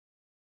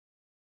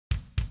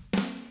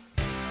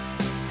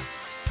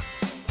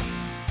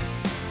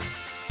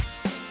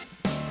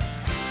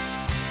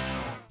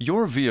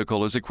Your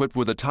vehicle is equipped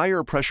with a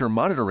Tire Pressure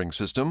Monitoring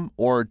System,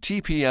 or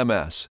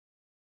TPMS.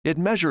 It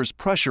measures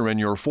pressure in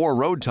your 4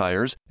 road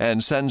tires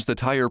and sends the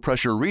tire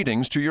pressure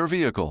readings to your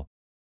vehicle.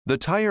 The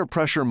tire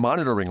pressure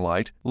monitoring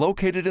light,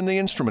 located in the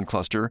instrument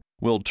cluster,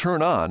 will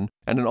turn on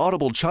and an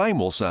audible chime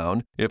will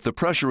sound if the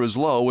pressure is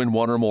low in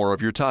one or more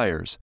of your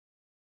tires.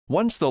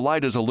 Once the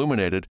light is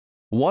illuminated,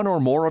 one or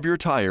more of your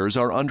tires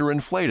are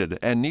underinflated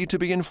and need to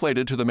be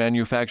inflated to the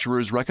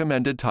manufacturer's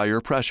recommended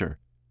tire pressure.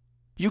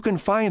 You can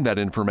find that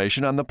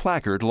information on the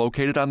placard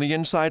located on the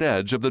inside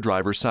edge of the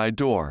driver's side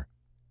door.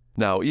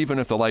 Now, even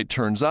if the light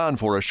turns on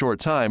for a short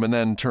time and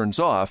then turns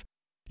off,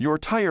 your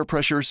tire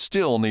pressure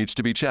still needs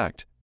to be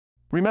checked.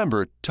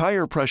 Remember,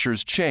 tire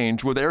pressures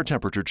change with air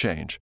temperature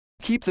change.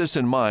 Keep this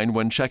in mind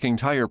when checking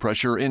tire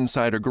pressure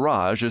inside a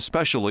garage,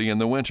 especially in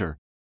the winter.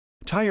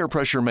 Tire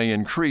pressure may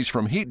increase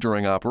from heat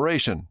during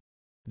operation.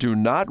 Do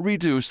not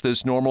reduce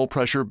this normal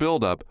pressure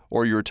buildup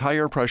or your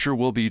tire pressure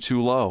will be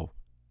too low.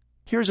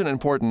 Here's an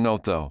important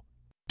note though.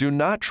 Do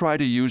not try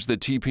to use the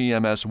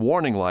TPMS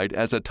warning light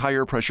as a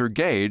tire pressure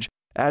gauge,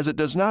 as it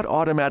does not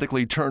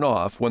automatically turn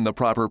off when the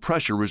proper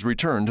pressure is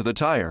returned to the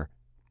tire.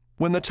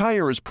 When the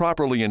tire is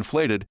properly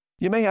inflated,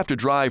 you may have to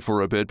drive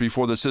for a bit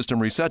before the system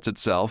resets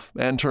itself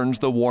and turns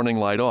the warning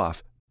light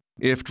off.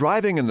 If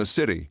driving in the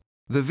city,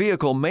 the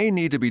vehicle may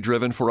need to be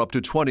driven for up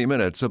to 20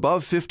 minutes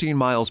above 15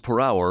 miles per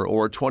hour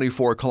or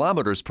 24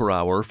 kilometers per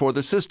hour for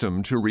the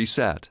system to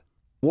reset.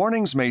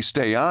 Warnings may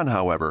stay on,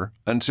 however,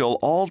 until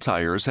all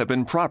tires have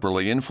been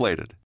properly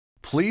inflated.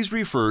 Please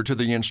refer to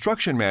the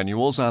instruction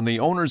manuals on the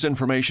Owner's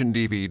Information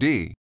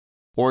DVD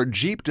or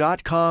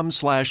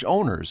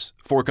jeep.com/owners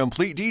for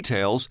complete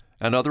details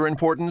and other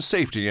important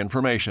safety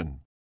information.